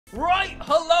Right,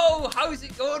 hello, how's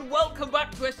it going? Welcome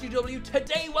back to SUW.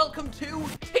 Today, welcome to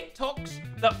TikToks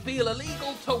that feel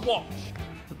illegal to watch.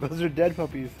 Those are dead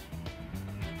puppies.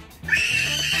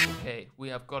 Okay, we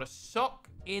have got a sock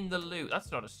in the loot.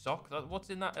 That's not a sock. What's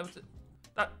in that?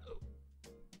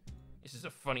 This is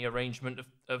a funny arrangement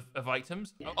of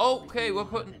items. Yeah, Okay, we're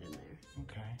putting... it in there.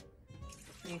 Okay.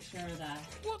 Make sure that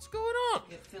What's going on?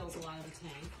 it fills a lot of the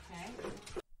tank, okay?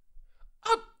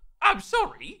 I'm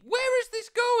sorry. Where is this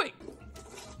going?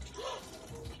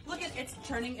 Look at it's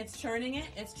churning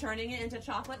it into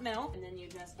chocolate milk, and then you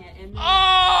just get in there.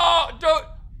 Oh, don't...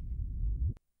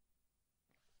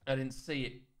 I didn't see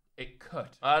it. It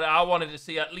cut. I wanted to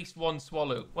see at least one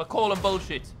swallow. We're calling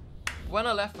bullshit. When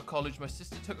I left for college, my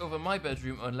sister took over my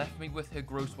bedroom and left me with her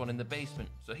gross one in the basement.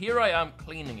 So here I am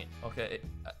cleaning it. Okay,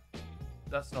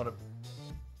 that's not a...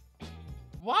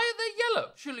 Why are they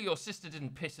yellow? Surely your sister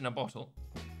didn't piss in a bottle.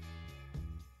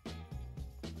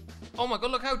 Oh my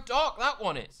god, look how dark that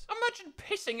one is. Imagine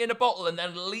pissing in a bottle and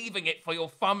then leaving it for your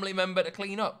family member to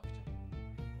clean up.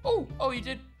 Oh, you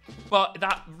did. But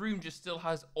that room just still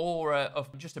has aura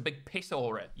of just a big piss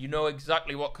aura. You know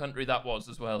exactly what country that was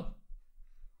as well.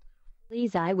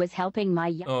 Please, I was helping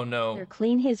my brother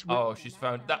clean his room. Oh, she's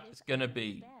found that's gonna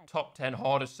be top 10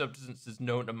 hardest substances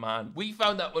known to man. We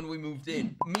found that when we moved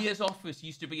in. Mia's office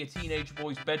used to be a teenage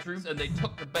boy's bedroom, and they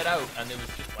took the bed out, and there was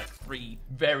just like 3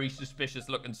 very suspicious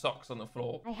looking socks on the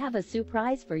floor. I have a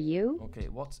surprise for you. Okay,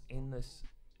 what's in this?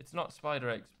 It's not spider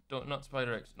eggs. Not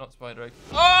spider eggs. Not spider eggs.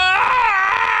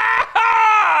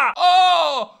 Ah!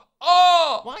 Oh!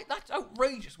 Why? That's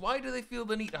outrageous. Why do they feel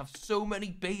the need to have so many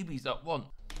babies at once?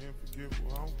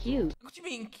 Cute. What do you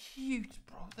mean cute,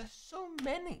 bro? There's so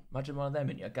many. Imagine one of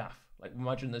them in your gaff. Like,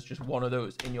 imagine there's just one of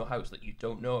those in your house that you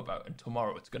don't know about, and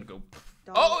tomorrow it's gonna go.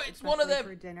 Oh, it's one of them.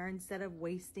 For dinner, instead of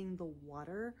wasting the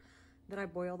water that I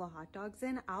boil the hot dogs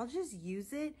in, I'll just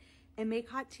use it and make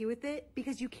hot tea with it,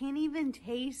 because you can't even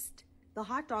taste the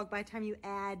hot dog by the time you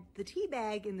add the tea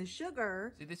bag and the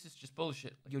sugar. See, this is just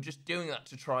bullshit. You're just doing that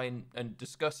to try and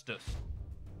disgust us.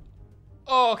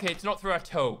 Oh, okay, it's not through our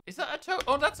toe. Is that a toe?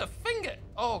 Oh, that's a finger.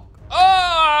 Oh,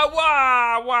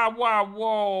 wow,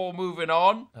 whoa, moving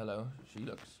on. Hello, she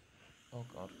looks, oh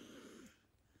God.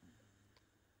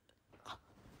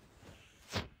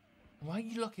 Why are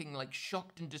you looking like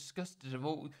shocked and disgusted of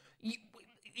all? You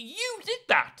did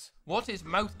that. What is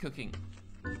mouth cooking?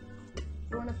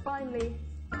 You want to finally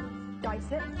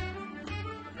dice it?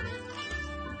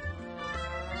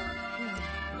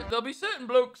 There'll be certain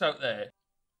blokes out there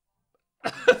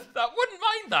that wouldn't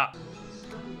mind that.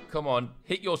 Come on,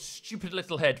 hit your stupid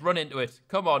little head. Run into it.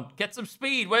 Come on, get some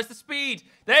speed. Where's the speed?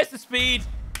 There's the speed.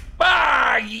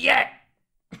 Bah, yeah.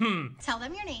 Tell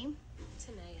them your name.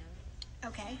 Tanea.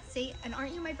 Okay, see, and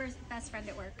aren't you my best friend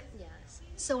at work? Yes.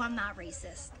 So I'm not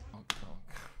racist. Oh, God.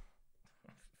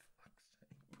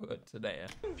 Poor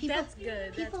Tanea. That's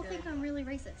good. People think I'm really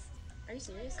racist. Are you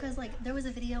serious? Because, like, there was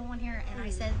a video on here and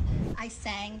I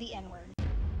sang the N-word.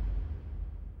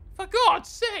 For God's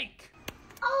sake.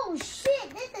 Oh shit,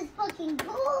 this is fucking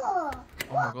cool! Oh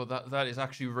my God, that is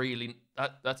actually really,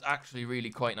 that's actually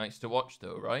really quite nice to watch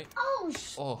though, right? Oh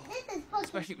shit, Oh, this is fucking...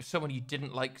 especially with someone you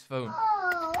didn't like's phone.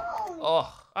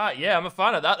 Oh. Yeah, I'm a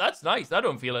fan of that. That's nice. That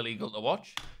don't feel illegal to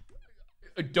watch.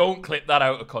 Don't clip that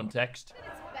out of context.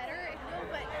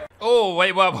 Oh,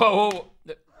 wait, whoa.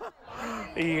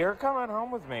 You're coming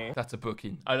home with me. That's a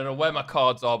booking. I don't know where my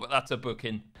cards are, but that's a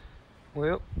booking.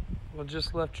 Well, I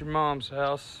just left your mom's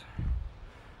house.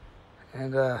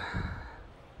 And,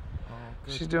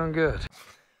 she's doing good.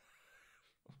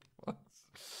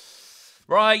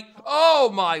 Right.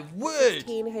 Oh, my word.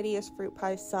 15 hideous fruit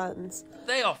pie sons.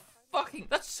 They are fucking...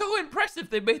 That's so impressive.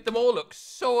 They made them all look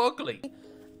so ugly.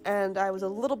 And I was a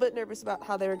little bit nervous about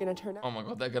how they were going to turn out. Oh, my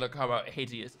God. They're going to come out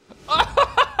hideous. Look at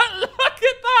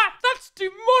that. That's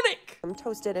demonic. I'm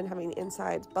toasted and having the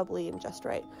insides bubbly and just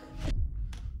right.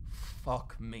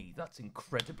 Fuck me. That's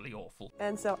incredibly awful.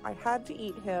 And so I had to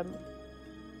eat him.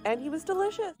 And he was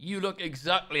delicious. You look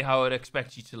exactly how I'd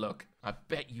expect you to look. I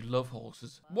bet you love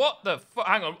horses. What the fuck?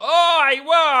 Hang on. Oh,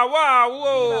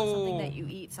 whoa. About something that you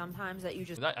eat sometimes that you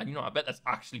just... I bet that's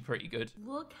actually pretty good.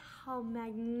 Look how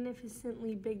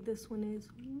magnificently big this one is.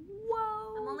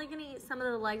 Whoa. I'm only gonna eat some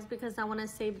of the legs because I want to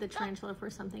save the tarantula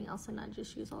for something else and not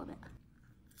just use all of it.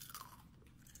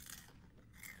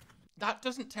 That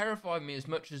doesn't terrify me as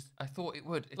much as I thought it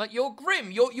would. Like, you're grim.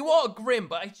 You are grim,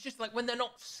 but it's just like when they're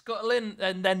not scuttling,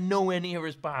 and they're nowhere near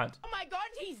as bad. Oh my God,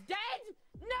 he's dead?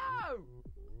 No!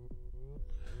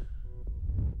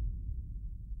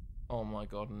 Oh my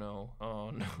God, no. Oh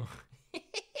no.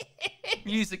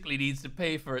 Musically needs to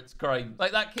pay for its crime.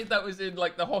 Like that kid that was in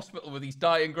like the hospital with his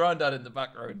dying granddad in the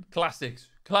background. Classics.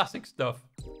 Classic stuff.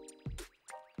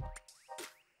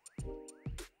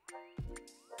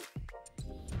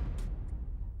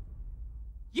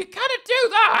 You gotta do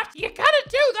that! You gotta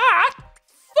do that!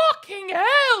 Fucking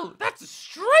hell! That's a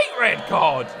straight red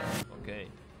card! Okay.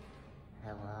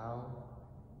 Hello?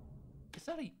 Is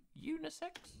that a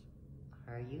unisex?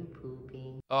 Are you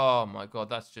pooping? Oh my god,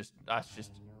 that's just... I know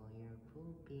you're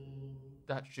pooping.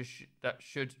 That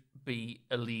should be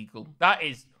illegal. That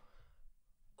is...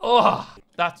 Oh!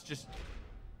 That's just...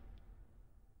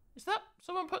 Is that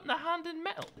someone putting their hand in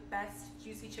metal? Best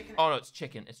juicy chicken. Oh no, it's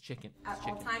chicken. It's chicken. At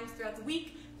all times throughout the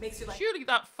week, makes you like. Surely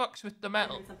that fucks with the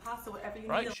metal. Some pasta, whatever you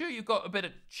right? need. Sure, you've got a bit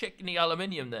of chickeny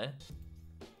aluminium there.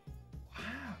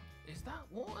 Wow, is that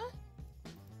water?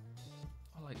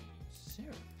 Oh, like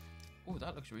syrup. Oh,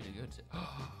 that looks really good.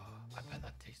 Oh, I bet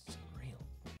that tastes real.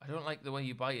 I don't like the way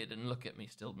you bite it and look at me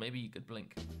still. Maybe you could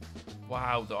blink.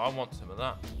 Wow, though, I want some of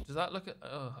that. Does that look at...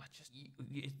 Oh,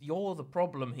 you're the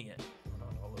problem here.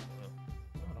 Not olive oil.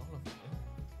 Not olive oil.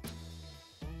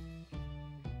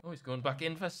 Oh, he's going back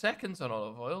in for seconds on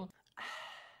olive oil.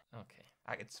 Okay,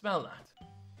 I can smell that.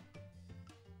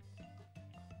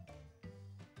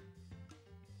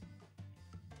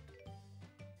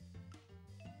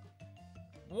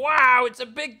 Wow, it's a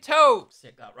big toe.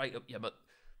 Stick that right up your butt.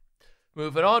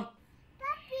 Moving on.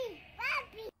 Puppy,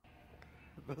 puppy.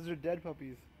 Those are dead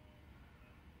puppies.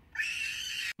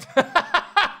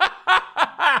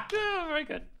 Very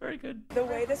good, very good. The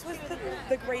way this was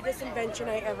the greatest invention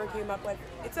I ever came up with.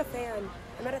 It's a fan.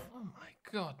 I'm at a... Oh my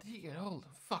god, did you get all the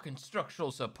fucking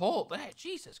structural support there?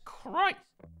 Jesus Christ.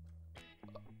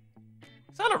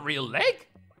 Is that a real leg?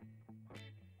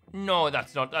 No,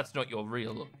 that's not your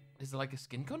real. Is it like a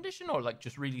skin condition or like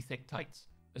just really thick tights?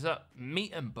 Is that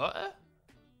meat and butter?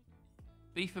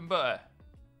 Beef and butter,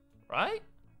 right?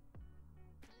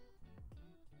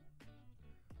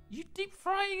 You deep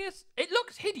frying us? It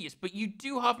looks hideous, but you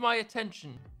do have my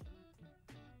attention.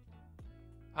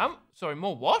 Sorry,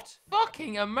 more what?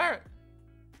 Fucking America.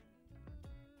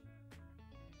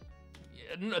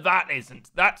 Yeah, no, that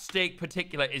isn't. That steak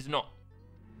particular is not.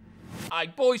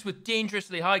 Boys with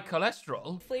dangerously high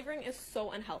cholesterol. Flavoring is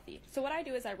so unhealthy. So what I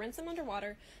do is I rinse them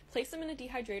underwater, place them in a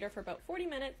dehydrator for about 40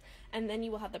 minutes, and then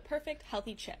you will have the perfect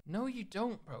healthy chip. No, you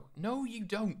don't, bro. No, you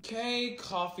don't. Okay,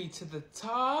 coffee to the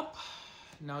top.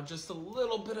 Now just a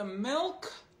little bit of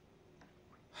milk.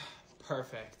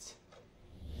 Perfect.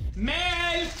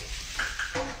 Milk!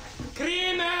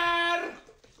 Creamer!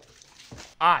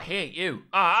 I hate you.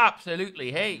 I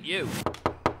absolutely hate you.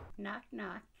 Knock,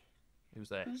 knock. Who's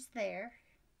there? Who's there?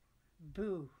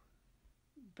 Boo.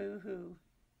 Boo-hoo.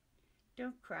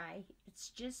 Don't cry. It's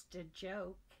just a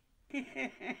joke.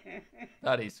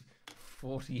 That is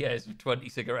 40 years of 20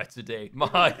 cigarettes a day.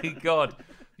 My God.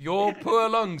 Your poor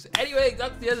lungs. Anyway,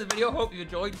 that's the end of the video. Hope you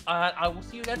enjoyed. I will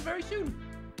see you again very soon.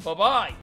 Bye-bye.